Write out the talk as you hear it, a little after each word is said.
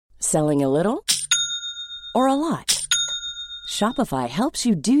Selling a little or a lot? Shopify helps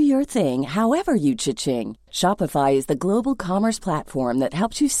you do your thing however you cha-ching. Shopify is the global commerce platform that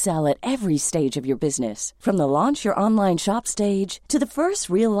helps you sell at every stage of your business. From the launch your online shop stage to the first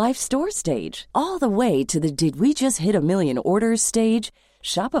real-life store stage, all the way to the did we just hit a million orders stage.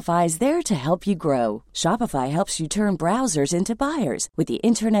 Shopify is there to help you grow. Shopify helps you turn browsers into buyers with the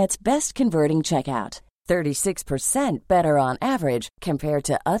internet's best converting checkout. 36% better on average compared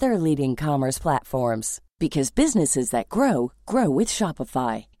to other leading commerce platforms. Because businesses that grow, grow with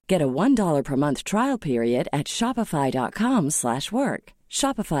Shopify. Get a $1 per month trial period at shopify.com/work.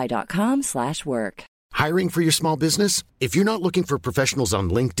 Shopify.com/work. Hiring for your small business? If you're not looking for professionals on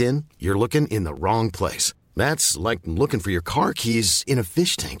LinkedIn, you're looking in the wrong place. That's like looking for your car keys in a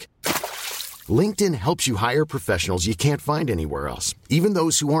fish tank. LinkedIn helps you hire professionals you can't find anywhere else, even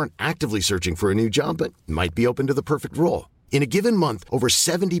those who aren't actively searching for a new job but might be open to the perfect role. In a given month, over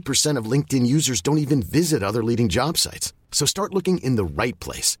 70% of LinkedIn users don't even visit other leading job sites. So start looking in the right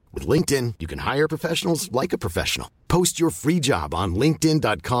place. With LinkedIn, you can hire professionals like a professional. Post your free job on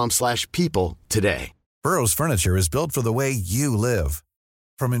linkedin.com/people today. Burrow's furniture is built for the way you live.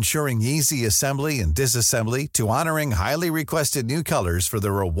 From ensuring easy assembly and disassembly to honoring highly requested new colors for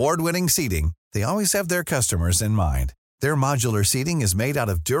their award-winning seating, they always have their customers in mind. Their modular seating is made out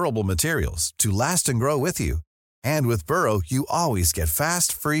of durable materials to last and grow with you. And with Burrow, you always get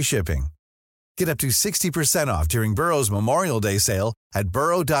fast, free shipping. Get up to 60% off during Burrow's Memorial Day sale at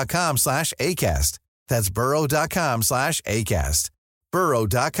burrow.com/ACAST. That's burrow.com/ACAST.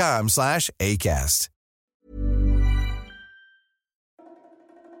 burrow.com/ACAST.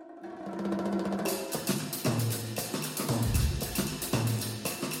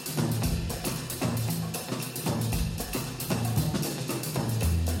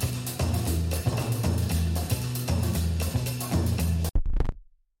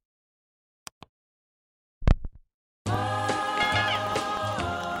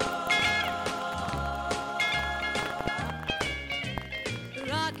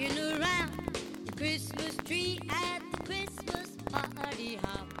 Rocking around the Christmas tree at the Christmas party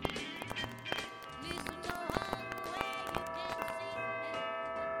hop. Mistletoe hung where you can see.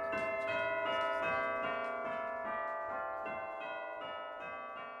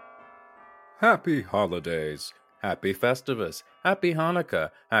 Happy holidays, happy Festivus, happy Hanukkah,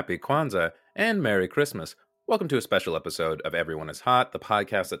 happy Kwanzaa, and Merry Christmas. Welcome to a special episode of Everyone is Hot, the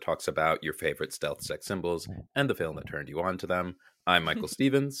podcast that talks about your favorite stealth sex symbols and the film that turned you on to them. I'm Michael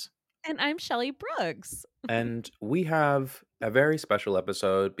Stevens. And I'm Shelley Brooks. And we have a very special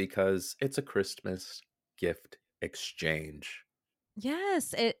episode because it's a Christmas gift exchange.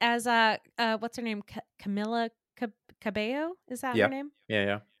 Yes, it as what's her name? Camila Cabello? Is that Yeah. her name?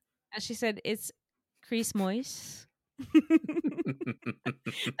 Yeah. And she said it's Christmas.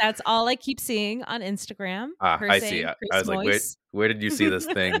 That's all I keep seeing on Instagram. her I saying see. I was like, where did you see this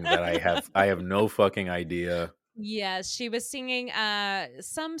thing that I have no fucking idea. Yes, she was singing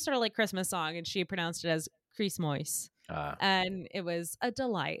some sort of like Christmas song, and she pronounced it as Christmas. And it was a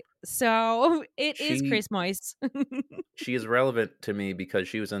delight. So it is Christmas. She is relevant to me because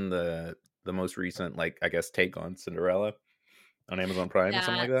she was in the most recent, like, I guess, take on Cinderella on Amazon Prime or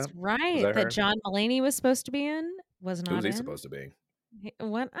something like that. That's right. Was That her? John Mulaney was supposed to be in. Was not Who's he in. supposed to be?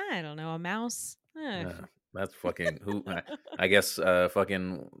 What? I don't know. A mouse? That's fucking who? I guess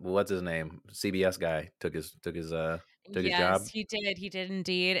fucking what's his name? CBS guy took his job. Yes, he did. He did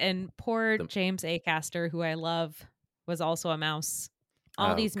indeed. And poor James Acaster, who I love, was also a mouse.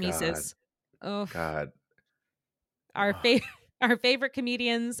 All these Mises. Oh God. Our favorite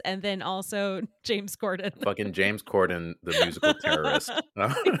comedians, and then also James Corden. Fucking James Corden, the musical terrorist.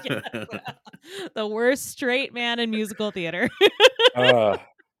 Yes. The worst straight man in musical theater. God,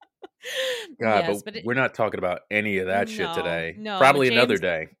 Yes, but we're not talking about any of that shit today. No, Probably another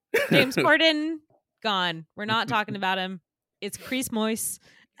day. James Corden, gone. We're not talking about him. It's Christmas,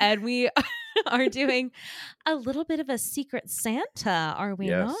 and we are doing a little bit of a secret Santa, are we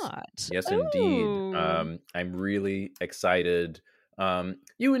not? Yes, indeed. I'm really excited.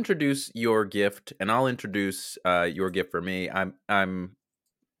 You introduce your gift, and I'll introduce your gift for me. I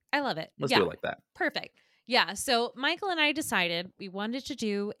love it. Let's do it like that. Perfect. Yeah. So Michael and I decided we wanted to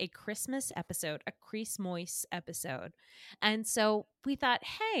do a Christmas episode, a Christmas episode. And so we thought,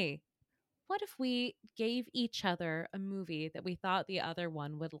 hey, what if we gave each other a movie that we thought the other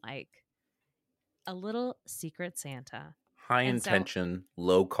one would like? A little secret Santa. High intention,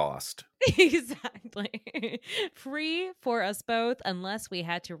 low cost. Exactly. Free for us both, unless we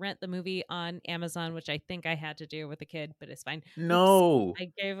had to rent the movie on Amazon, which I think I had to do with a kid, but it's fine. No. Oops,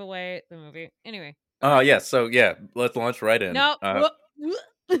 I gave away the movie. Anyway. Oh, yeah. So, yeah, let's launch right in. No.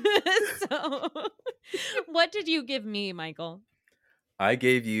 So, what did you give me, Michael? I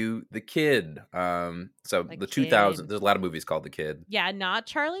gave you The Kid. So The the 2000. Kid. There's a lot of movies called The Kid. Yeah, not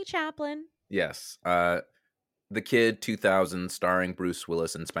Charlie Chaplin. Yes. The Kid 2000, starring Bruce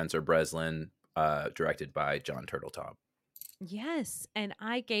Willis and Spencer Breslin, directed by John Turteltaub. Yes, and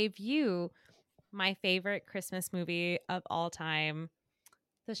I gave you my favorite Christmas movie of all time,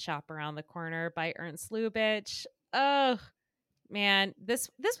 The Shop Around the Corner by Ernst Lubitsch. Oh, man, this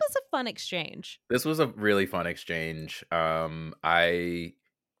was a fun exchange. This was a really fun exchange. I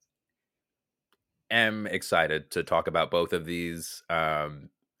am excited to talk about both of these and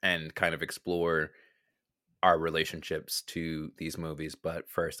kind of explore our relationships to these movies. But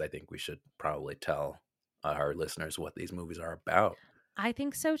first, I think we should probably tell our listeners what these movies are about. I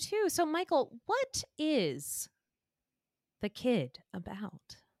think so too. So, Michael, what is The Kid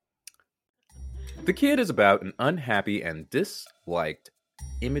about? The Kid is about an unhappy and disliked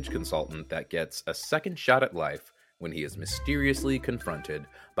image consultant that gets a second shot at life when he is mysteriously confronted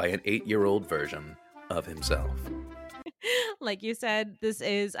by an 8-year-old version of himself. Like you said, this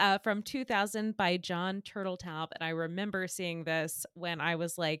is from 2000 by John Turteltaub. And I remember seeing this when I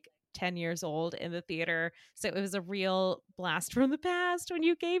was like 10 years old in the theater. So it was a real blast from the past when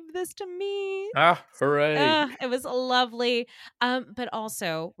you gave this to me. Ah, hooray. It was lovely. But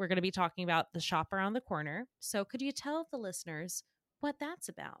also, we're going to be talking about The Shop Around the Corner. So could you tell the listeners what that's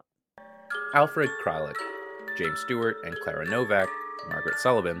about? Alfred Kralik, James Stewart, and Clara Novak, Margaret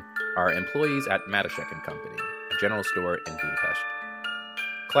Sullivan, are employees at Matuszek and Company, a general store in Budapest.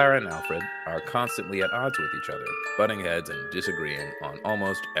 Clara and Alfred are constantly at odds with each other, butting heads and disagreeing on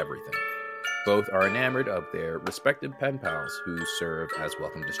almost everything. Both are enamored of their respective pen pals who serve as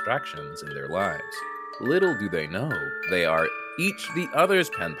welcome distractions in their lives. Little do they know, they are each the other's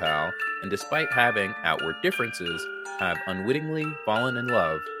pen pal, and despite having outward differences, have unwittingly fallen in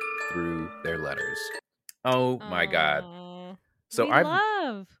love through their letters. Oh my God. Aw, So we I've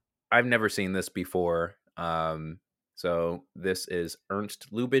love. I've never seen this before. So this is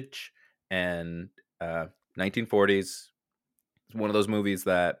Ernst Lubitsch and 1940s. It's one of those movies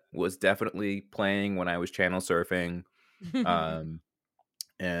that was definitely playing when I was channel surfing.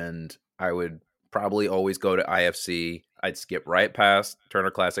 And I would probably always go to IFC. I'd skip right past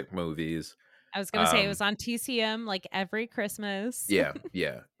Turner Classic Movies. I was going to say it was on TCM like every Christmas. Yeah.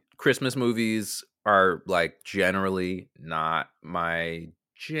 Christmas movies are like generally not my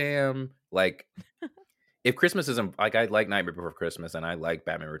jam. Like, if Christmas isn't like, I like Nightmare Before Christmas, and I like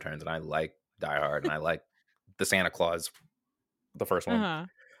Batman Returns, and I like Die Hard, and I like the Santa Claus, the first one.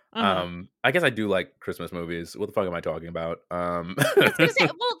 I guess I do like Christmas movies. What the fuck am I talking about? I was gonna say,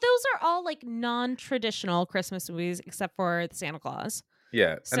 well, those are all like non-traditional Christmas movies except for the Santa Claus.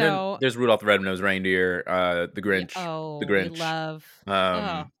 Yeah, So and then there's Rudolph the Red-Nosed Reindeer, the Grinch, the Grinch. We love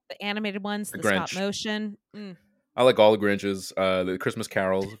the animated ones, the Grinch. stop motion. I like all the Grinches, the Christmas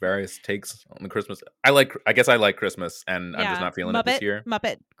carols, various takes on the Christmas. I guess I like Christmas, and I'm just not feeling it this year.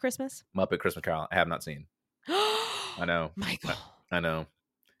 Muppet Christmas. Muppet Christmas Carol, I have not seen. I know, Michael. I know.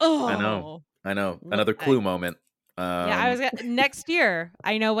 Oh, I know. Another Clue moment. Yeah, I was next year.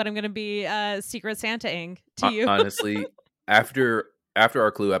 I know what I'm going to be Secret Santa-ing to you. Honestly, after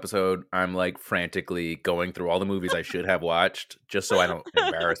our Clue episode, I'm like frantically going through all the movies I should have watched just so I don't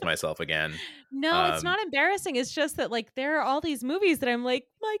embarrass myself again. No, it's not embarrassing. It's just that like there are all these movies that I'm like,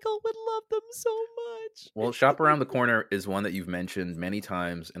 Michael would love them so much. Well, Shop Around the Corner is one that you've mentioned many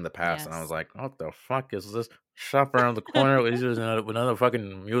times in the past, and I Yes. was like, what the fuck is this? Shop Around the Corner? Is this another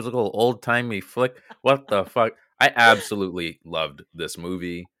fucking musical, old-timey flick? What the fuck? I absolutely loved this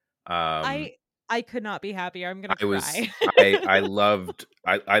movie. I could not be happier. I'm gonna cry.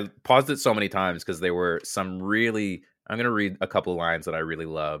 I paused it so many times because there were some really. I'm gonna read a couple of lines that I really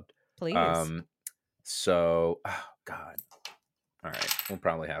loved. Please. So, oh God. All right, we'll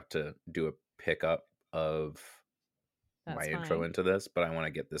probably have to do a pickup of That's my intro fine. into this, but I want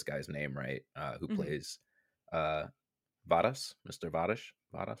to get this guy's name right. Who Mhm. plays Vadas? Mr. Vadish?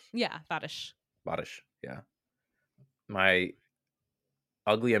 Yeah, Vadish. Vadish. Yeah. My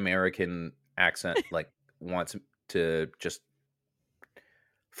ugly American accent like wants to just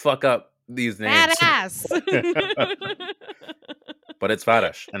fuck up these names. Badass. But it's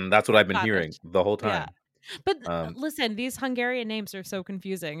Vadish, and that's what I've been Vadish. hearing the whole time. But listen, these Hungarian names are so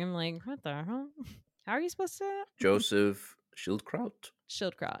confusing. I'm like, what the hell? How are you supposed to? Joseph Schildkraut.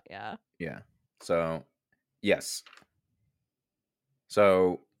 Schildkraut, yeah. Yeah. So, yes.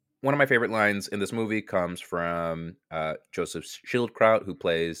 So, one of my favorite lines in this movie comes from Joseph Schildkraut, who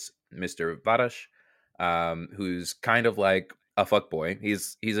plays Mr. Vadash, who's kind of like a fuckboy.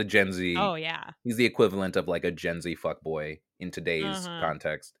 He's a Gen Z. Oh yeah. He's the equivalent of like a Gen Z fuckboy in today's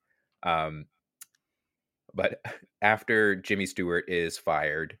context. Um, but after Jimmy Stewart is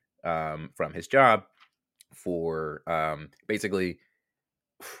fired from his job for basically,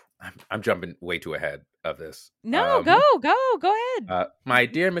 I'm jumping way too ahead of this. No, go ahead. My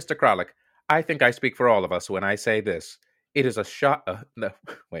dear Mr. Kralik, I think I speak for all of us when I say this. It is a shock. No,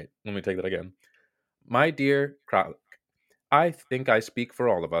 wait, let me take that again. My dear Kralik, I think I speak for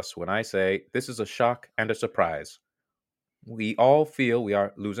all of us when I say this is a shock and a surprise. We all feel we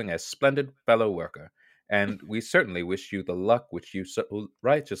are losing a splendid fellow worker, and we certainly wish you the luck which you so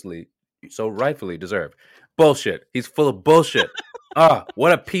rightfully deserve. Bullshit. He's full of bullshit.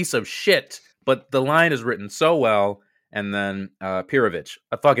 What a piece of shit. But the line is written so well. And then Pirovich.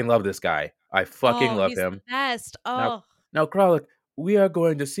 I fucking love this guy. I fucking love He's him. the best. Now, Kralik, we are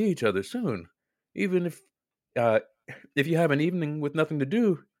going to see each other soon. Even if you have an evening with nothing to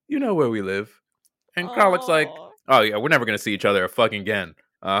do, you know where we live. And Kralik's like, oh yeah, we're never gonna see each other fucking again.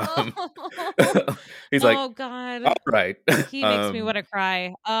 He's like, oh God, all right. he makes me want to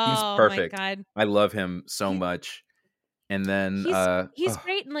cry. Oh, he's perfect. my God, I love him so much. And then he's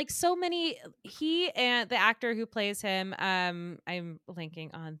great, and like so many. He and the actor who plays him, I'm blanking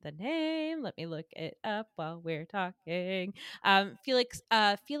on the name. Let me look it up while we're talking. Felix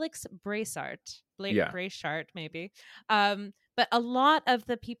Bracart, Yeah. Bracart, maybe. But a lot of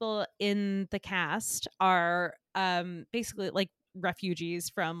the people in the cast are basically like refugees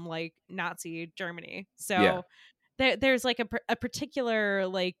from like Nazi Germany. So Yeah. there's like a particular,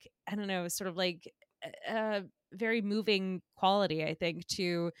 like, I don't know, sort of like very moving quality, I think,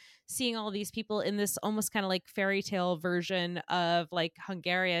 to seeing all these people in this almost kind of like fairy tale version of like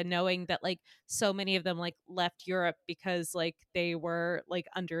Hungary, knowing that like so many of them like left Europe because like they were like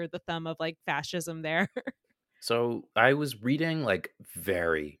under the thumb of like fascism there. So I was reading like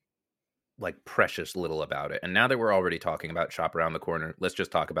very like precious little about it. And now that we're already talking about Shop Around the Corner, let's just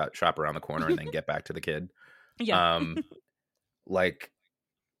talk about Shop Around the Corner and then get back to the kid. Yeah. Like,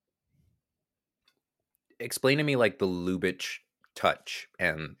 explain to me like the Lubitsch touch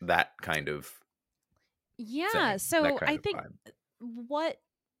and that kind of Yeah. thing, So that kind I of think vibe. what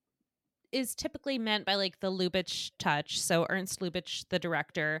is typically meant by like the Lubitsch touch, so Ernst Lubitsch, the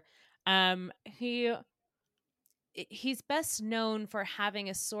director, um, he he's best known for having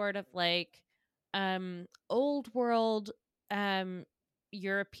a sort of like old world um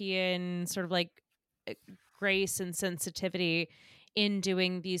European sort of like uh, grace and sensitivity in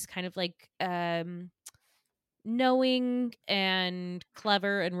doing these kind of like knowing and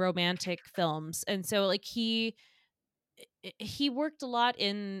clever and romantic films. And so like he worked a lot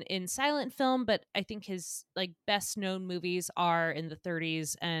in silent film, but I think his like best known movies are in the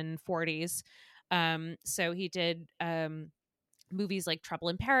 30s and 40s. So he did movies like Trouble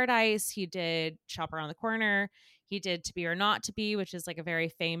in Paradise. He did Shop Around the Corner. He did To Be or Not to Be, which is like a very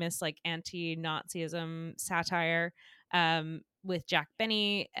famous like anti-Nazism satire, with Jack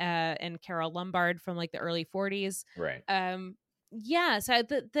Benny and Carol Lombard from like the early 40s. Right. Yeah, so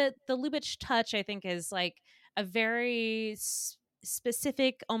the Lubitsch touch, I think, is like a very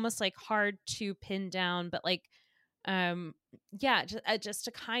specific, almost like hard to pin down, but like yeah, just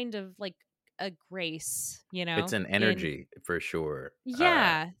a kind of like a grace, It's an in energy for sure.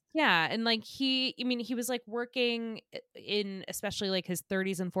 yeah, and like I mean, he was like working in especially like his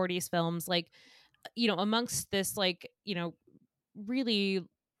 30s and 40s films, like amongst this like really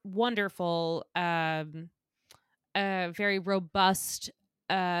wonderful very robust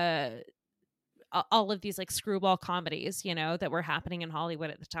uh all of these like screwball comedies that were happening in Hollywood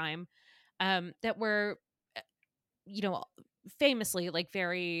at the time, that were uh, you know famously like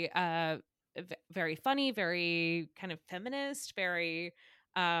very very funny, very kind of feminist, very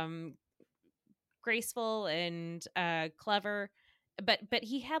um graceful and clever. But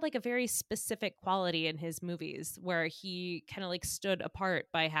he had like a very specific quality in his movies where he kind of like stood apart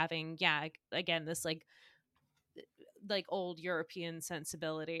by having, yeah, again, this like old European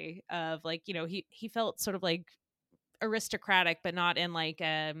sensibility of like, he felt sort of like aristocratic, but not in like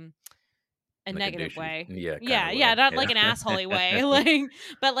a Like a negative douchey, way. yeah, kind Yeah, of yeah, way. not like an Yeah. assholey way, like,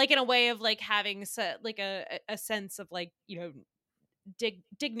 but like in a way of like having like a sense of like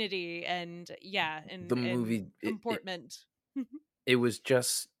dignity and, yeah, The and movie, comportment. it was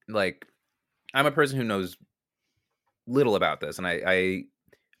just like, I'm a person who knows little about this, and I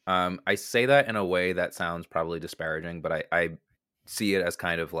say that in a way that sounds probably disparaging, but I see it as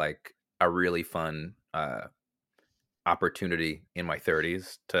kind of like a really fun opportunity in my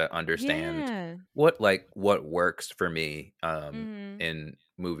 30s to understand Yeah. what works for me Hmm. in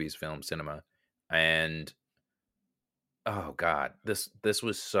movies, film, cinema. And oh god, this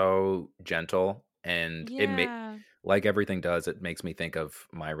was so gentle, and it made Yeah. like everything does, it makes me think of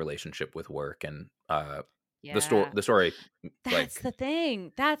my relationship with work and Yeah. the story That's like the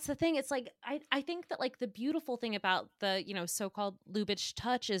thing. That's the thing. It's like I think that like the beautiful thing about the, so-called Lubitsch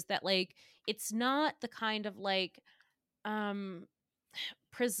touch is that like it's not the kind of like um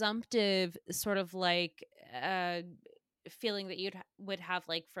presumptive sort of like feeling that would have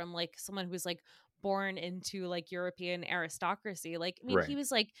like from like someone who's like born into like European aristocracy. Like I mean, he right.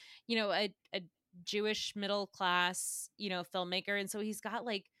 was like, a Jewish middle class, filmmaker, and so he's got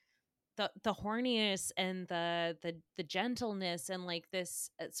like the horniness and the gentleness and like this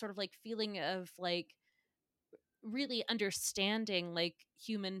sort of like feeling of like really understanding like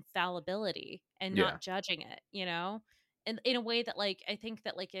human fallibility and Yeah. not judging it, and in a way that like I think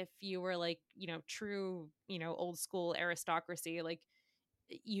that like if you were like true old school aristocracy, like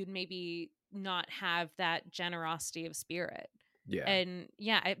you'd maybe not have that generosity of spirit. Yeah. And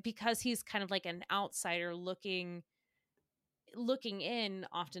yeah, because he's kind of like an outsider looking in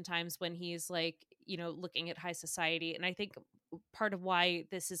oftentimes when he's like looking at high society. And I think part of why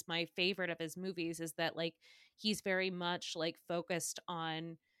this is my favorite of his movies is that like he's very much like focused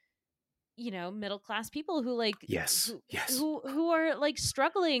on middle class people who like Yes. who Yes. who are like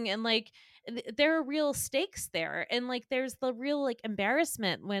struggling, and like there are real stakes there, and like there's the real like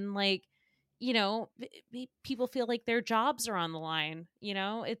embarrassment when like people feel like their jobs are on the line.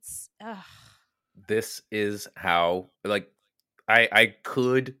 It's This is how like I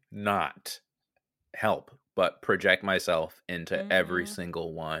could not help but project myself into every mhm.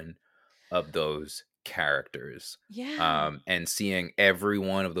 single one of those characters. Yeah. And seeing every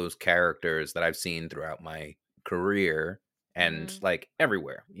one of those characters that I've seen throughout my career and Mm. like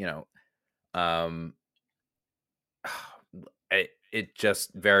everywhere, um it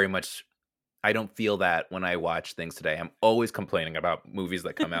just very much I don't feel that when I watch things today. I'm always complaining about movies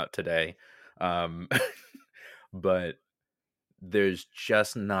that come out today. Um but there's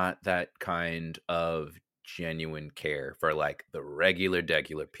just not that kind of genuine care for like the regular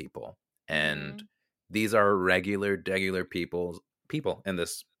degular people. And Mhm. these are regular degular people in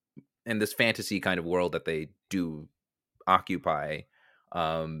this fantasy kind of world that they do occupy.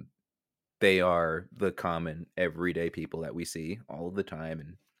 um they are the common everyday people that we see all the time.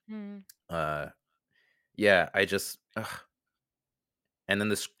 And Mm. uh yeah, I just and then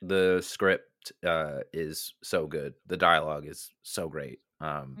the script is so good. The dialogue is so great.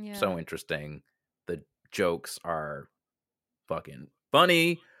 So Yeah. interesting. The jokes are fucking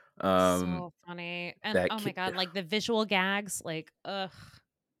funny. Um, So funny. And that oh my ki- god, like the visual gags, like ugh.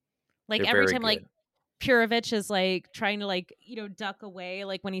 Like they're every very time like good. Purovich is like trying to like, duck away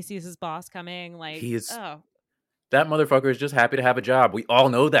like when he sees his boss coming, like, He is oh. That motherfucker is just happy to have a job. We all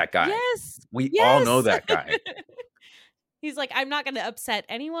know that guy. Yes. We all know Yes. that guy. He's like, I'm not gonna upset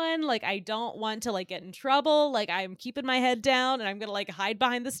anyone. Like, I don't want to like get in trouble. Like, I'm keeping my head down and I'm gonna like hide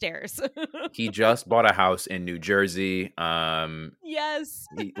behind the stairs. He just bought a house in New Jersey. Yes.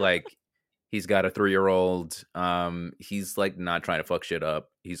 He like he's got a 3-year-old. He's like not trying to fuck shit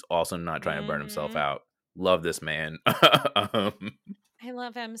up. He's also not trying to burn himself Mhm. out. Love this man. I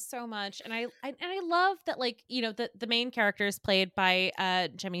love him so much, and I love that like the main character is played by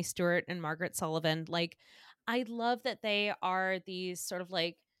Jimmy Stewart and Margaret Sullivan. Like, I love that they are these sort of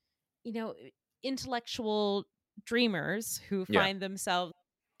like you know intellectual dreamers who Yeah. find themselves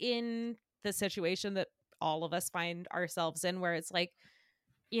in the situation that all of us find ourselves in, where it's like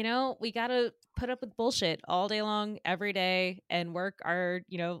we got to put up with bullshit all day long, every day, and work our,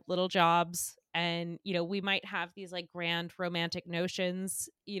 little jobs. And, we might have these like grand romantic notions,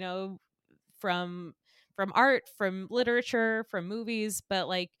 from art, from literature, from movies, but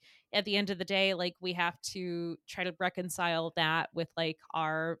like at the end of the day, like we have to try to reconcile that with like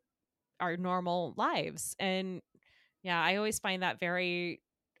our normal lives. And yeah, I always find that very,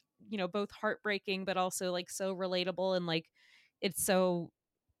 both heartbreaking but also like so relatable, and like it's so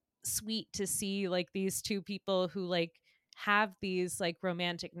sweet to see like these two people who like have these like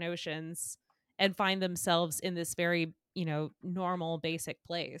romantic notions and find themselves in this very normal basic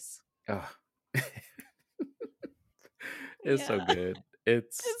place. Ugh. It's so Yeah. good.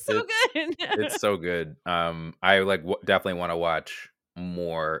 It's so It's good. so good. I like definitely want to watch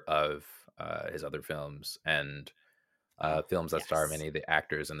more of his other films and Oh films that star yes. many of the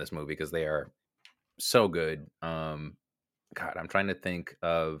actors in this movie because they are so good. God, I'm trying to think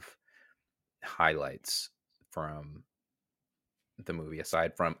of highlights from the movie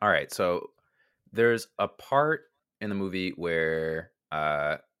aside from. All right, so there's a part in the movie where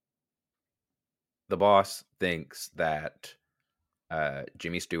the boss thinks that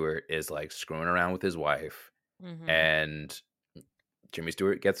Jimmy Stewart is like screwing around with his wife, Hmm. and Jimmy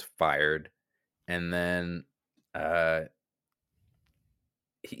Stewart gets fired, and then uh,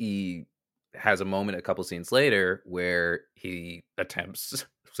 he has a moment a couple scenes later where he attempts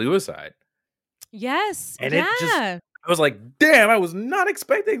suicide. Yes. And it just, Yeah. I was like, damn, I was not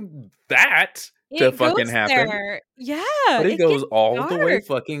expecting that to It fucking goes happen. there. Yeah. But it It goes gets all the way dark.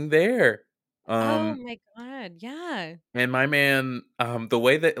 fucking there. Oh my God. Yeah. And my man, the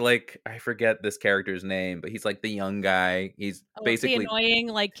way that, like, I forget this character's name, but he's like the young guy. He's Oh, the basically annoying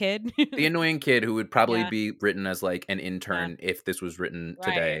like kid. the annoying kid who would probably Yeah. be written as like an Yeah. intern if this was written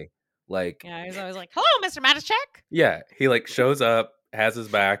Right. today. Like, Yeah. He's always like, "Hello, Mr. Matichek." yeah, he like shows up, has his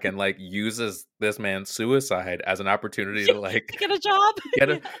back, and like uses this man's suicide as an opportunity to like To get a job.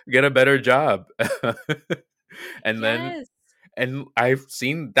 get a better job. And then Yes. and I've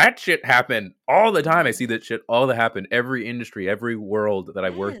seen that shit happen all the time. I see that shit all the happen. Every industry, every world that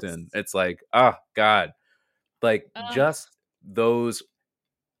I've worked in. Yes. It's like, oh God. Like Ugh. just those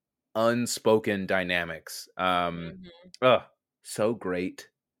unspoken dynamics. Mhm. Oh, so great.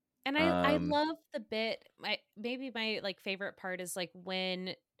 And I love the bit. Maybe my like favorite part is like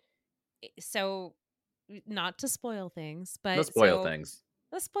when so not to spoil things, No but spoil so things.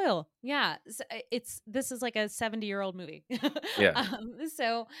 let's spoil. Yeah, this is like a 70-year-old movie. Yeah.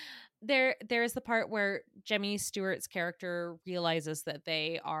 So there's the part where Jimmy Stewart's character realizes that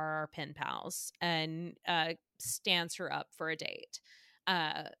they are pen pals and stands her up for a date.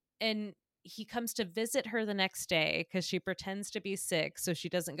 And he comes to visit her the next day because she pretends to be sick so she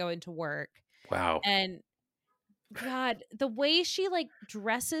doesn't go into work. Wow. And God, the way she like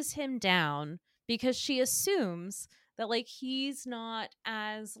dresses him down because she assumes that like he's not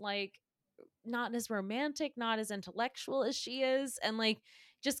as romantic, not as intellectual as she is, and like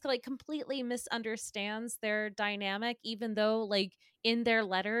just like completely misunderstands their dynamic, even though like in their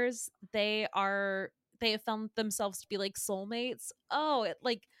letters they have found themselves to be like soulmates. Oh,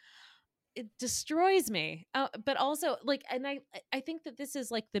 it destroys me. But also like, and I think that this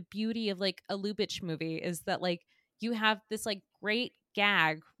is like the beauty of like a Lubitsch movie is that like you have this like great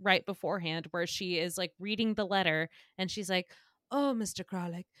gag right beforehand where she is like reading the letter and she's like, "Oh, Mr.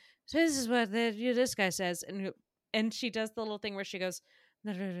 Kralik, so this is what this guy says," and she does the little thing where she goes,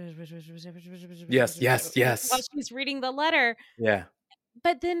 Yes, yes, yes. while she's reading the letter, Yeah.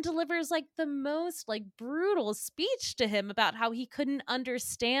 but then delivers like the most like brutal speech to him about how he couldn't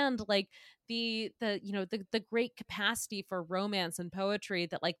understand like the great capacity for romance and poetry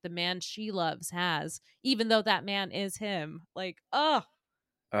that like the man she loves has, even though that man is him. Like, oh,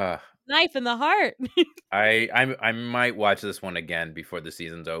 Uh knife in the heart. I might watch this one again before the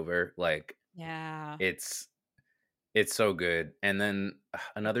season's over. Like Yeah. it's so good. And then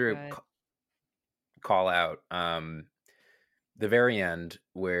another good. call out the very end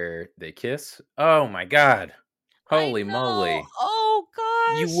where they kiss. Oh my God. Holy I know. moly. Oh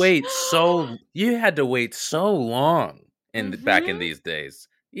gosh. You had to wait so long back in Mhm. these days.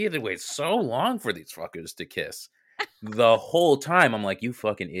 You had to wait so long for these fuckers to kiss. The whole time I'm like, you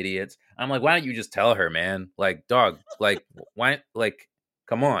fucking idiots. I'm like, why don't you just tell her, man? Like, dog, like why, like,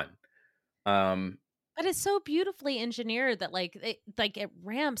 come on. But it's so beautifully engineered that like it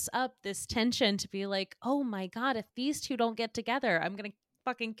ramps up this tension to be like, oh my God, if these two don't get together, I'm gonna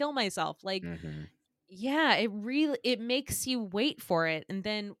fucking kill myself. Like, Mhm. yeah, it makes you wait for it, and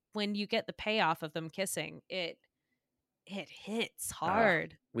then when you get the payoff of them kissing, it hits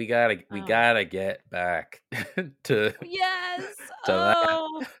hard. We gotta Oh. get back to Yes.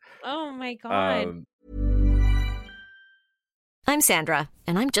 that. Oh my God. Um, I'm Sandra,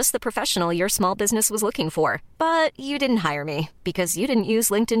 and I'm just the professional your small business was looking for. But you didn't hire me because you didn't use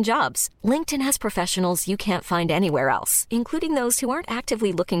LinkedIn Jobs. LinkedIn has professionals you can't find anywhere else, including those who aren't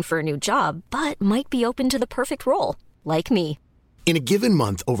actively looking for a new job, but might be open to the perfect role, like me. In a given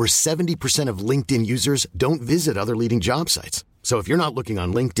month, over 70% of LinkedIn users don't visit other leading job sites. So if you're not looking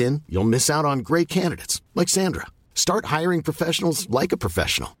on LinkedIn, you'll miss out on great candidates like Sandra. Start hiring professionals like a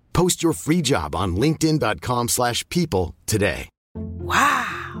professional. Post your free job on linkedin.com/people today.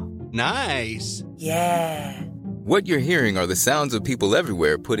 Wow. Nice. Yeah. What you're hearing are the sounds of people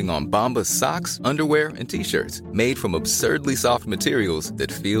everywhere putting on Bombas socks, underwear, and T-shirts made from absurdly soft materials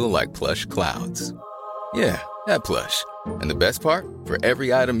that feel like plush clouds. Yeah, that plush. And the best part? For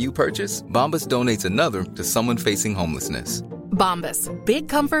every item you purchase, Bombas donates another to someone facing homelessness. Bombas. Big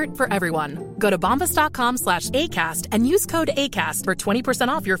comfort for everyone. Go to bombas.com/ACAST and use code ACAST for 20%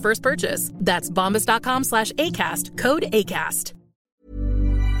 off your first purchase. That's bombas.com/ACAST. Code ACAST.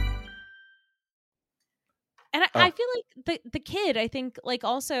 And I feel like the kid, I think like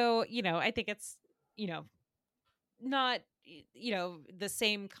also, I think it's, not, the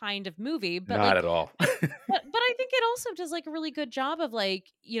same kind of movie, but not like, at all. but I think it also does like a really good job of like,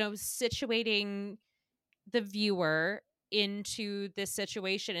 situating the viewer into this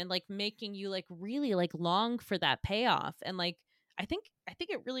situation and like making you like really like long for that payoff. And like I think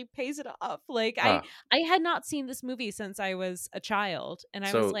it really pays it off. Like Uh, I had not seen this movie since I was a child, and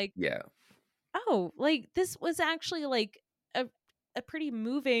I was so like, yeah, oh, like this was actually like a pretty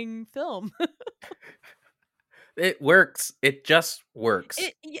moving film. it works. It just works.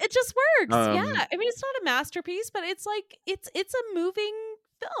 It just works. Yeah. Um, I mean, it's not a masterpiece, but it's like it's a moving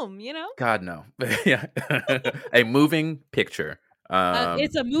film, you know? God no, yeah, a moving picture.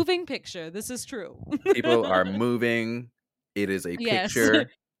 It's a moving picture. This is true. People are moving. It is a Yes. picture.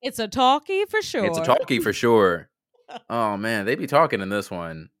 It's a talkie for sure. It's a talkie for sure. Oh man, they be talking in this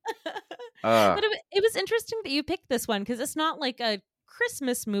one. But it was interesting that you picked this one because it's not like a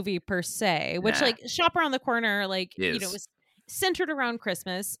Christmas movie per se, which Nah. like Shop Around the Corner, like you know, Is. was centered around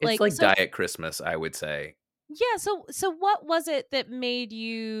Christmas. It's like so, Diet Christmas, I would say. yeah. So what was it that made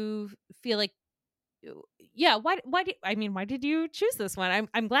you feel like? Yeah. Why did you choose this one?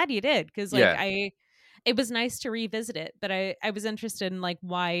 I'm glad you did because like Yeah. it was nice to revisit it, but I was interested in like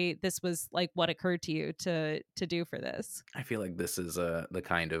why this was like what occurred to you to do for this. I feel like this is the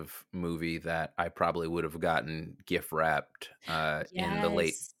kind of movie that I probably would have gotten gift wrapped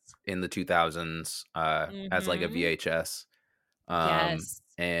Yes. in the 2000s as like a Mhm. VHS. Yes.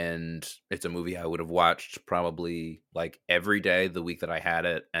 And it's a movie I would have watched probably like every day the week that I had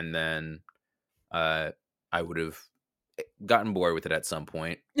it, and then I would have gotten bored with it at some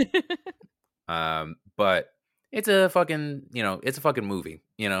point. But it's a fucking, it's a fucking movie,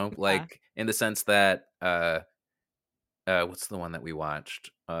 Yeah. like in the sense that what's the one that we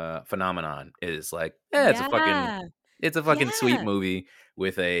watched? Phenomenon is like, it's a fucking sweet Yeah. movie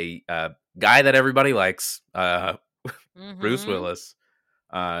with a guy that everybody likes, Bruce Mhm. Willis,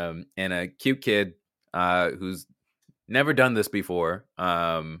 and a cute kid who's never done this before.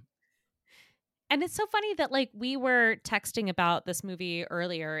 And it's so funny that like we were texting about this movie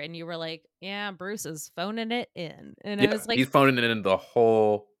earlier and you were like, yeah, Bruce is phoning it in. And I Yeah, was like, he's phoning it in the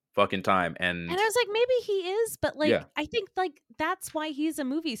whole fucking time, and and I was like, maybe he is, but like yeah, I think like that's why he's a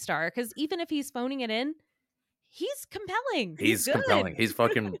movie star. Cause even if he's phoning it in, he's compelling. He's he's compelling.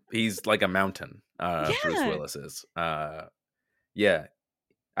 good. He's like a mountain. Bruce Yeah. Willis is. Yeah,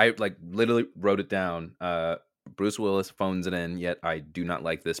 I like literally wrote it down. Bruce Willis phones it in, yet I do not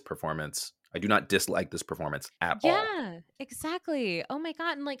like this performance. I do not dislike this performance at all. Yeah, exactly. Oh my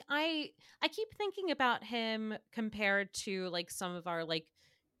God. And like I keep thinking about him compared to like some of our like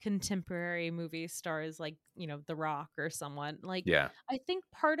contemporary movie stars like, you know, The Rock or someone. Like Yeah. I think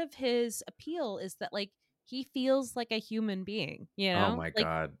part of his appeal is that like he feels like a human being, you Oh know? my Like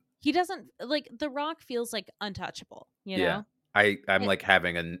God. he doesn't like The Rock feels like untouchable, you Yeah. know? I'm It- like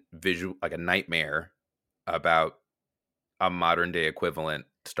having a visual, like a nightmare about a modern day equivalent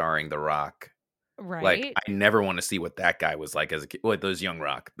starring The Rock. Like right? I never want to see what that guy was like as a kid. What those Young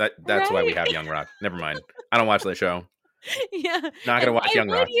Rock. That's why we Right. have Young Rock. Never mind. I don't watch that show. Yeah. Not gonna And watch why Young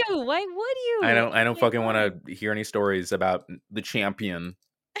would Rock. you? Why would you? I Oh don't my fucking God. want to hear any stories about the champion.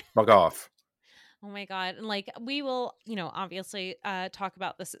 Fuck off. Oh my God. And like we will, you know, obviously talk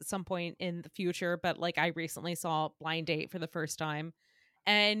about this at some point in the future, but like I recently saw Blind Date for the first time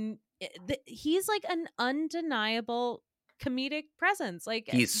and he's like an undeniable comedic presence. Like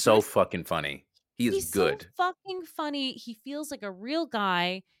He's so Bruce, fucking funny. He is he's good. so fucking funny. He feels like a real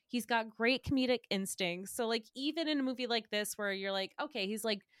guy. He's got great comedic instincts. So like even in a movie like this where you're like, okay, he's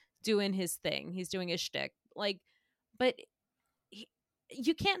like doing his thing. He's doing his shtick. Like, but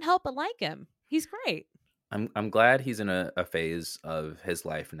you can't help but like him. He's great. I'm glad he's in a phase of his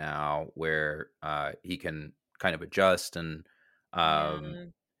life now where he can kind of adjust and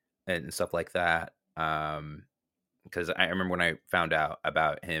Yeah. stuff like that. Because I remember when I found out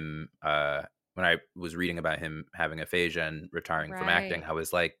about him, when I was reading about him having aphasia and retiring from acting, Right. I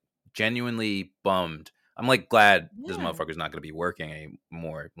was like genuinely bummed. I'm like glad this Yeah. motherfucker's not going to be working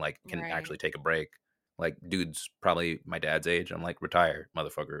anymore. Like can Right. actually take a break. Like dude's probably my dad's age. I'm like retire,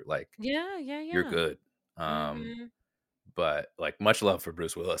 motherfucker. Like Yeah. you're good. Mhm. But like much love for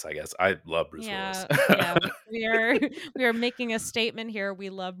Bruce Willis. I guess I love Bruce Yeah. Willis. Yeah. We are we are making a statement here. We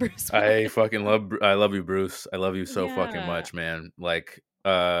love Bruce I Willis. fucking I love you, Bruce. I love you so fucking Yeah. much, man. Like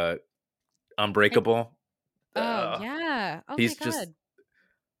Unbreakable. Oh yeah. Oh my He's God. just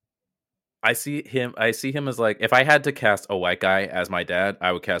I see him as like if I had to cast a white guy as my dad,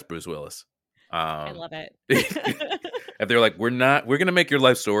 I would cast Bruce Willis. I love it. If they're like, we're gonna make your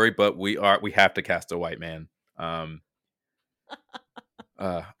life story, but we have to cast a white man.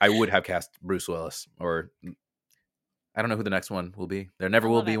 I would have cast Bruce Willis, or I don't know who the next one will be. There never I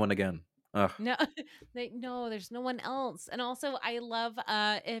will love be it. one again. Ugh. No, no, there's no one else. And also, I love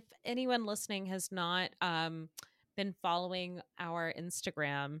if anyone listening has not been following our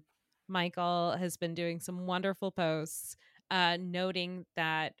Instagram, Michael has been doing some wonderful posts noting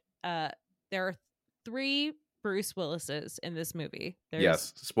that there are 3 Bruce Willises in this movie. There's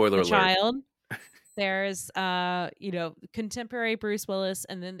Yes. Spoiler the alert. child, there's contemporary Bruce Willis,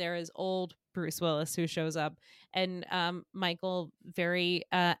 and then there is old Bruce Willis who shows up. And Michael very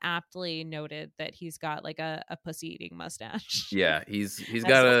aptly noted that he's got like a pussy eating mustache. Yeah, he's as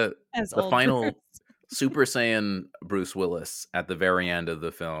got as the old final Bruce. Super Saiyan Bruce Willis at the very end of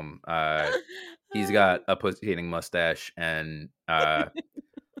the film. He's got a pussy eating mustache, and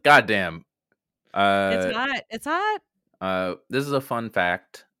goddamn, It's hot. It's hot. this is a fun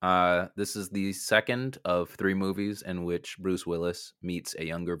fact. This is the second of 3 movies in which Bruce Willis meets a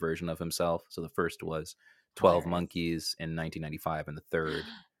younger version of himself. So the first was 12 Hilarious. Monkeys in 1995, and the third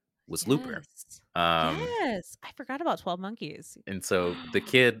was Looper. Yes. Um, I forgot about 12 Monkeys. and so the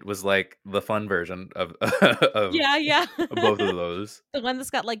kid was like the fun version of of Yeah. both of those. The one that's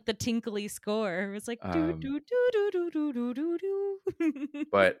got like the tinkly score. It was like do Um, do do do do do do do.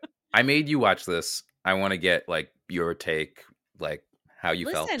 but I made you watch this. I want to get like your take, like how you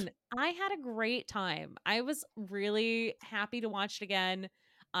felt. Listen, I had a great time. I was really happy to watch it again.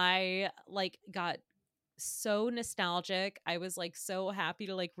 I like got so nostalgic. I was like so happy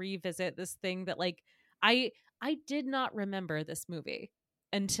to like revisit this thing that like I did not remember this movie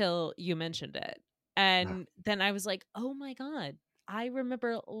until you mentioned it. And then I was like, "Oh my god, I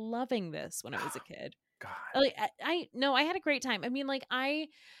remember loving this when I was a kid." God. Like I no, I had a great time. I mean, like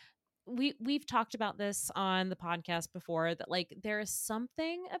we've talked about this on the podcast before that like there is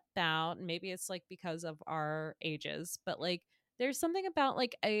something about, maybe it's like because of our ages, but like there's something about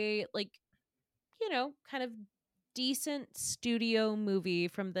like a like kind of decent studio movie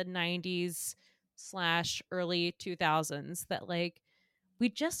from the 90s / early 2000s that like we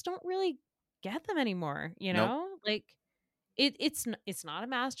just don't really get them anymore, Nope. like it's not a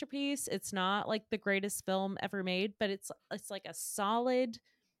masterpiece, it's not like the greatest film ever made, but it's like a solid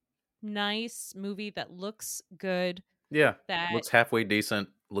nice movie that looks good, Yeah, that looks halfway decent.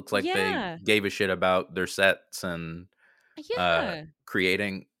 Looks like yeah they gave a shit about their sets and yeah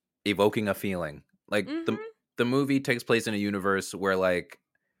evoking a feeling. Like hmm the movie takes place in a universe where like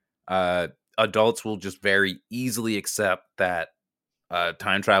adults will just very easily accept that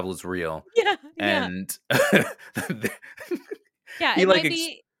time travel is real, yeah and yeah he it like might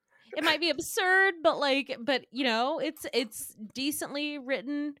be it might be absurd, but it's decently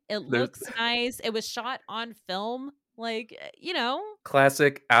written, it there's looks nice, it was shot on film,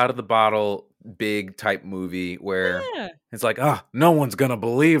 classic out of the bottle big type movie where yeah it's like, oh, no one's gonna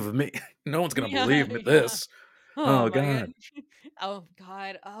believe me. No one's gonna yeah believe me yeah this. Oh Oh my god. god. Oh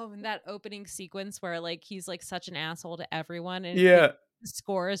god. Oh, and that opening sequence where like he's like such an asshole to everyone, and like Yeah. the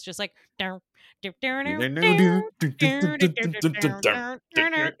score is just like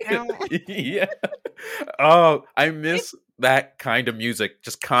yeah. Oh, I miss that kind of music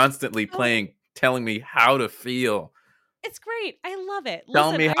just constantly playing, telling me how to feel. It's great. I love it. Tell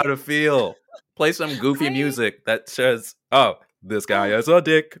Listen, me how to feel. Play some goofy I music that says, "Oh, this guy is a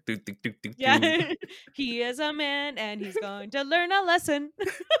dick." Do, do, do, do, do. yeah. He is a man and he's going to learn a lesson.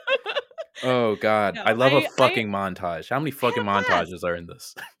 Oh God, No, I love a I fucking montage. How many fucking had a blast. montages are in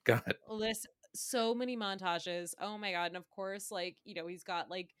this? God. Listen, so many montages. Oh my god. And of course, like, he's got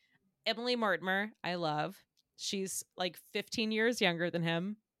like Emily Mortimer, I love. She's like 15 years younger than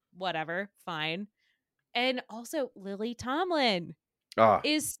him. Whatever, fine. And also Lily Tomlin Ah,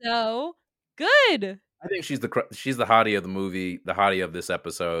 is so good. I think she's the hottie of the movie, the hottie of this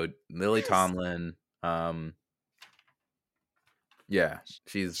episode. Lily Yes. Tomlin. Yeah,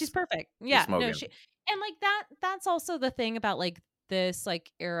 She's she's perfect. Yeah, no, smoking. and like that's also the thing about like this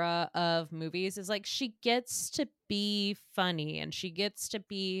like era of movies is like she gets to be funny and she gets to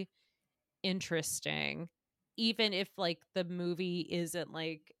be interesting even if like the movie isn't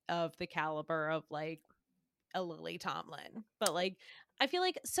like of the caliber of like a Lily Tomlin. But like I feel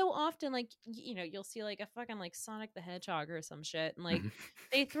like so often like you'll see like a fucking like Sonic the Hedgehog or some shit, and like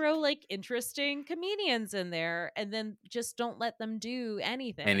they throw like interesting comedians in there and then just don't let them do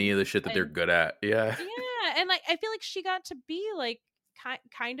anything. Any of the shit that they're And good at. Yeah. yeah, and like I feel like she got to be like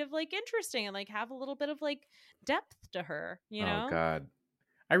kind of like interesting and like have a little bit of like depth to her, Oh God.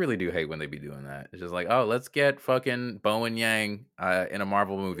 I really do hate when they be doing that. It's just like, oh, let's get fucking Bowen Yang in a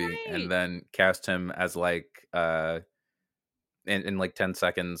Marvel movie Right. and then cast him as like in like 10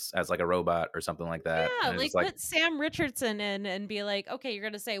 seconds as like a robot or something like that. Yeah, And it's like just like put Sam Richardson in and be like, okay, you're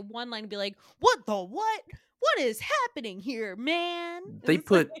gonna say one line and be like, what the what? What is happening here, man? they It's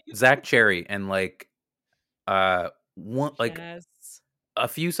like, put Zach Cherry and like one like yes. a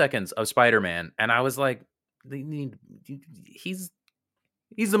few seconds of Spider-Man, and I was like, they need he's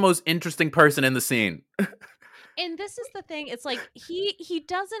the most interesting person in the scene. And this is the thing, it's like he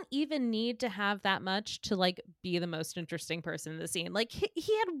doesn't even need to have that much to like be the most interesting person in the scene. Like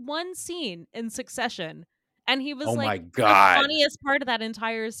he had one scene in succession and he was Oh my like the God. funniest part of that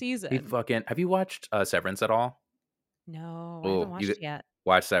entire He season. fucking have you watched Severance at all? No, I Oh, haven't watched it yet.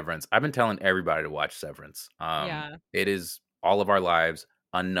 watch Severance. I've been telling everybody to watch Severance. Yeah. It is all of our lives.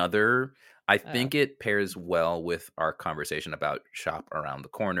 Another, I Oh. think it pairs well with our conversation about Shop Around the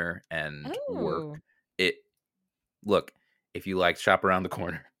Corner and Oh. work. Look, if you like Shop Around the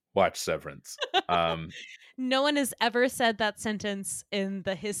Corner, watch Severance. No one has ever said that sentence in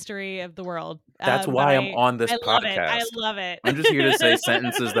the history of the world. That's but why I'm on this I love it. I podcast. love it. I'm just here to say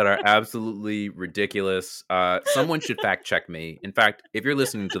sentences that are absolutely ridiculous. Someone should fact check me. In fact, if you're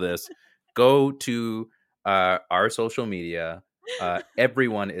listening to this, go to our social media.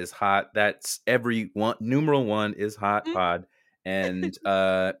 Everyone is hot. That's everyone. Numeral 1 is hot pod. And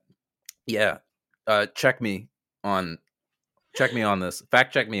yeah, check me on this.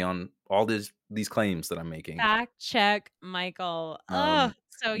 Fact check me on all these claims that I'm making. Fact check Michael.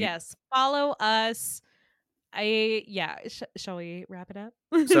 So you- yes, follow us. Shall we wrap it up?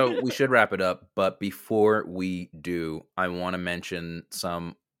 So we should wrap it up, but before we do, I want to mention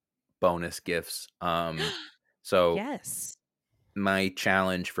some bonus gifts. So yes. my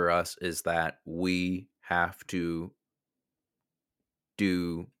challenge for us is that we have to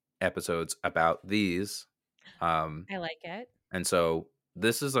do episodes about these. I like it. And so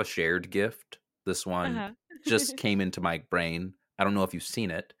this is a shared gift. This one just came into my brain. I don't know if you've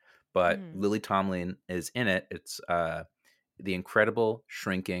seen it, but Lily Tomlin is in it. It's The Incredible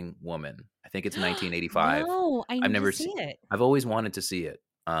Shrinking Woman. I think it's 1985. No, I need I've never to see it. I've always wanted to see it.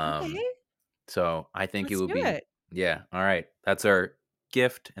 Okay. So I think Let's it would do be it. Yeah. All right. That's our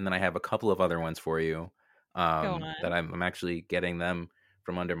gift, and then I have a couple of other ones for you. on. That I'm actually getting them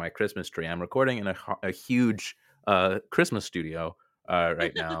from under my Christmas tree. I'm recording in a huge Christmas studio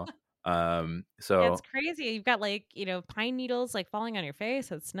right now. So It's crazy. You've got like, pine needles like falling on your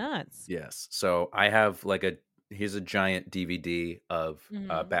face. It's nuts. yes. So I have here's a giant DVD of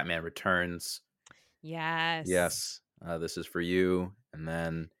Mhm. Batman Returns. Yes. Yes. This is for you. And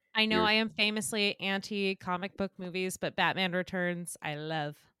then I know you're- I am famously anti comic book movies, but Batman Returns, I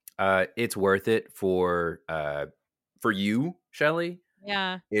love. it's worth it for you, Shelley.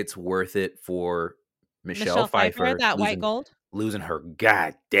 Yeah. It's worth it for Michelle Pfeiffer, that white gold. losing her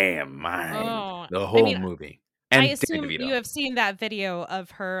goddamn mind Oh, the whole mean, movie. And I Danny assume DeVito. you have seen that video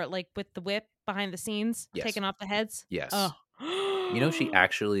of her like with the whip behind the scenes, Yes. taking off the heads. Yes. Oh. She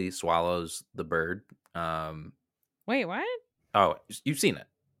actually swallows the bird. Wait, what? Oh, you've seen it.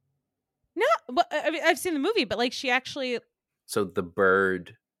 No, but I mean, I've seen the movie, but like she actually. So the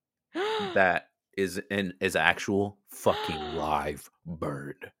bird that is actual fucking live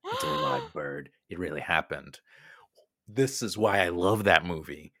bird. It's a live bird. It really happened. This is why I love that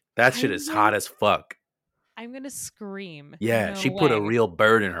movie. That shit is hot as fuck. I'm gonna scream. Yeah, No she put a way. real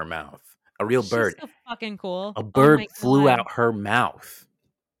bird in her mouth. A real She's bird. so fucking cool. A Oh bird my flew God. out her mouth.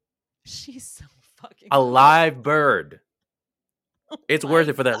 She's so fucking A cool. live bird. It's my worth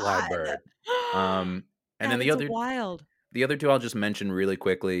it for that live God. bird. And then That the is other wild. the other two I'll just mention really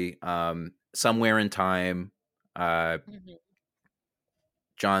quickly. Somewhere in Time. Mhm.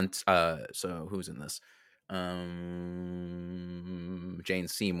 John. So who's in this? Jane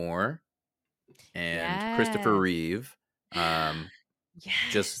Seymour and Christopher Yes. Reeve.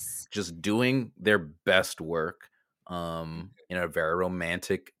 Yes. Just doing their best work in a very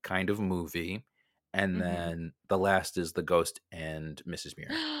romantic kind of movie. And Mhm. then the last is The Ghost and Mrs. Muir.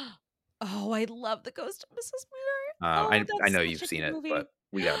 Oh, I love The Ghost of Mrs. Muir. I that's know such you've a seen good it, movie. but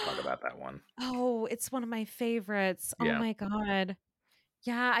we gotta talk about that one. Oh, it's one of my favorites. Yeah. Oh my God.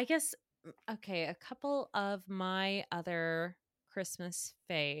 Yeah, I guess, okay, a couple of my other Christmas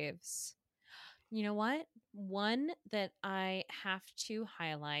faves. You know what? One that I have to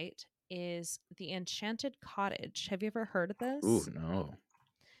highlight is The Enchanted Cottage. Have you ever heard of this? Ooh, no.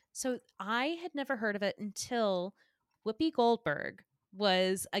 So I had never heard of it until Whoopi Goldberg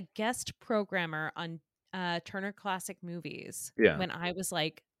was a guest programmer on Turner Classic Movies Yeah. when I was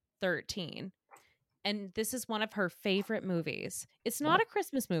like 13. And this is one of her favorite movies. It's not a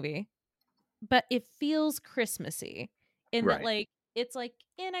Christmas movie, but it feels Christmassy in that Right. like it's like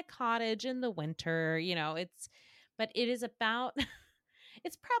in a cottage in the winter, but it is about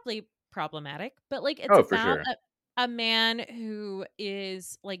it's probably problematic, but like it's Oh, for about sure. a man who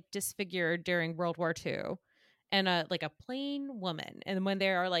is like disfigured during World War II and a plain woman. And when they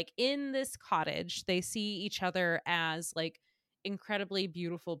are like in this cottage, they see each other as like incredibly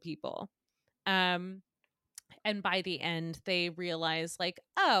beautiful people. And by the end they realize like,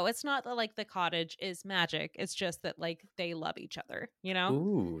 oh, it's not that like the cottage is magic, it's just that like they love each other, you know?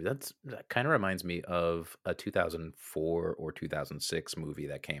 Ooh, that kind of reminds me of a 2004 or 2006 movie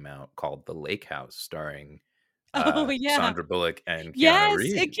that came out called The Lake House, starring Oh yeah. Sandra Bullock and Keanu Yes,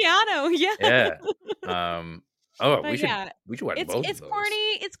 Reeves. Keanu, yeah. Yeah. But we should yeah, watch both of it's those.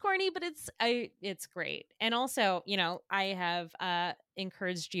 it's corny, but it's great. And also, you know, I have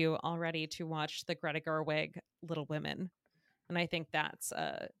encouraged you already to watch the Greta Gerwig Little Women, and I think that's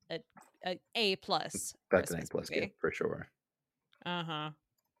a plus. That's an Christmas A+ movie. gift for sure. Got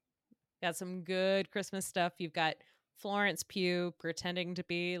some good Christmas stuff. You've got Florence Pugh pretending to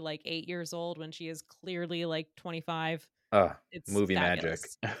be like 8 years old when she is clearly like 25. It's Movie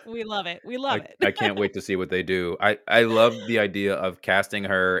fabulous. magic. We love it. We love it. I can't wait to see what they do. I love the idea of casting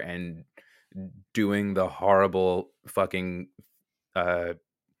her and doing the horrible fucking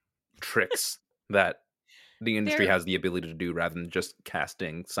tricks that the industry has the ability to do, rather than just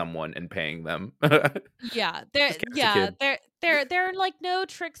casting someone and paying them. Yeah, there are like no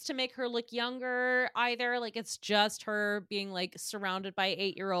tricks to make her look younger either. Like it's just her being like surrounded by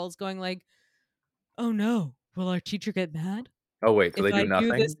 8-year-olds going like, "Oh no, will our teacher get mad?" Oh wait, so If they do I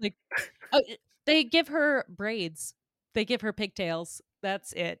nothing? this, like, they give her braids. They give her pigtails.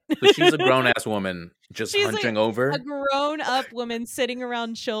 That's it. So she's a grown ass woman just She's hunching over. a grown up woman sitting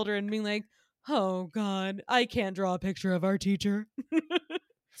around children being like, "Oh God, I can't draw a picture of our teacher."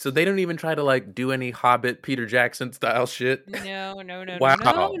 So they don't even try to like do any Hobbit Peter Jackson style shit. No, Wow.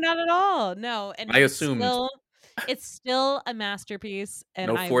 no, not at all. No, and I assumed. it's still a masterpiece,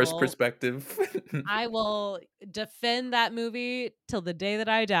 and No forced perspective. I will defend that movie till the day that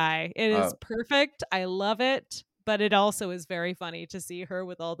I die. It is perfect. I love it, but it also is very funny to see her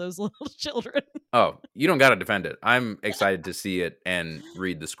with all those little children. Oh, you don't got to defend it. I'm excited to see it and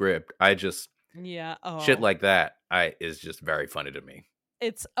read the script. I just shit like that is just very funny to me.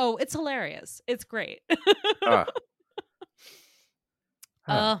 It's hilarious. It's great.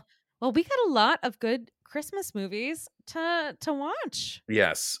 Well, we got a lot of good Christmas movies to watch.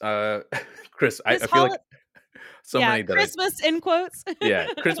 Yes. Chris, I feel like many that Christmas in quotes. Yeah,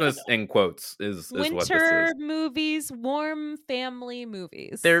 Christmas in quotes is winter what this is. Movies, warm family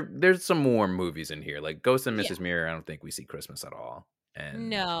movies. There's some warm movies in here, like Ghost and Mrs. Muir. I don't think we see Christmas at all. And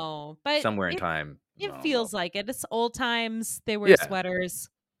no, but Somewhere in Time, it feels like it. It's old times. They wear sweaters.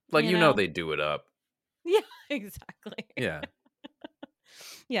 Like you know they do it up. Yeah, exactly. Yeah.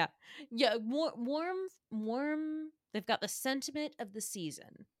 Yeah. Warm. They've got the sentiment of the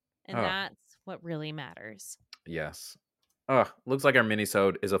season, and that's what really matters. Yes. Looks like our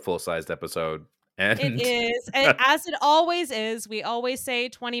mini-sode is a full-sized episode. And it is. And as it always is. We always say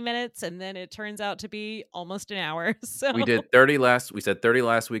 20 minutes, and then it turns out to be almost an hour. So we did 30 last. We said 30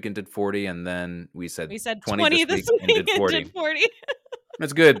 last week and did 40, and then we said 20 this week and did 40.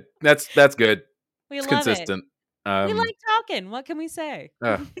 That's good. That's good. It's love consistent. We like talking. What can we say?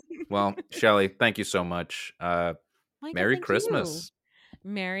 Well, Shelly, thank you so much. Michael, Merry Christmas.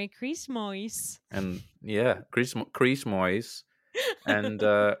 Merry Christmas. And Christmas. And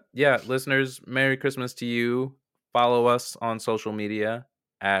listeners, Merry Christmas to you. Follow us on social media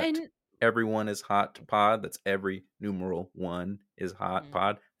at Everyone is Hot Pod. That's every numeral 1 is Hot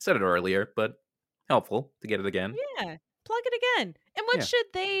Pod. I said it earlier, but helpful to get it again. Yeah, plug it again. And what should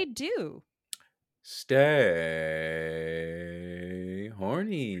they do? Stay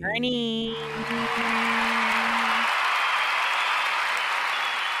horny.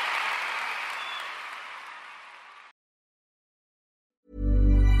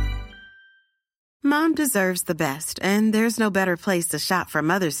 Mom deserves the best, and there's no better place to shop for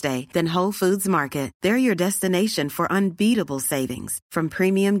Mother's Day than Whole Foods Market. They're your destination for unbeatable savings, from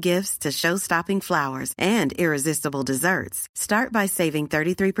premium gifts to show-stopping flowers and irresistible desserts. Start by saving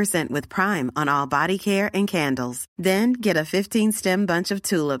 33% with Prime on all body care and candles. Then get a 15-stem bunch of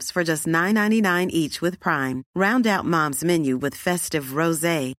tulips for just $9.99 each with Prime. Round out Mom's menu with festive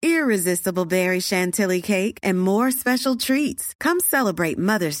rosé, irresistible berry chantilly cake, and more special treats. Come celebrate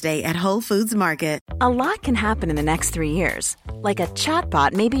Mother's Day at Whole Foods Market. A lot can happen in the next 3 years. Like a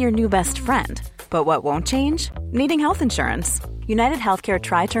chatbot may be your new best friend. But what won't change? Needing health insurance. United Healthcare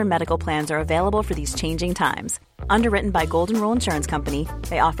Tri-Term Medical Plans are available for these changing times. Underwritten by Golden Rule Insurance Company,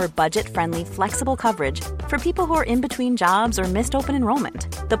 they offer budget-friendly, flexible coverage for people who are in between jobs or missed open enrollment.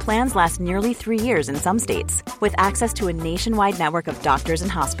 The plans last nearly 3 years in some states, with access to a nationwide network of doctors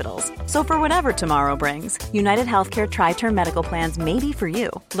and hospitals. So for whatever tomorrow brings, United Healthcare Tri-Term Medical Plans may be for you.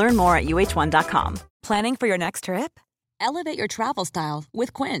 Learn more at uh1.com. Planning for your next trip? Elevate your travel style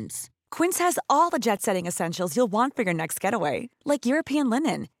with Quince. Quince has all the jet-setting essentials you'll want for your next getaway, like European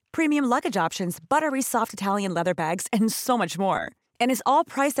linen, premium luggage options, buttery soft Italian leather bags, and so much more. And is all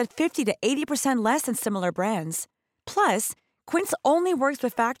priced at 50 to 80% less than similar brands. Plus, Quince only works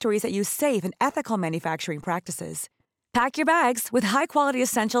with factories that use safe and ethical manufacturing practices. Pack your bags with high-quality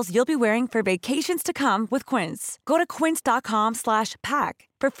essentials you'll be wearing for vacations to come with Quince. Go to quince.com/pack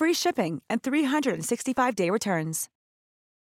for free shipping and 365-day returns.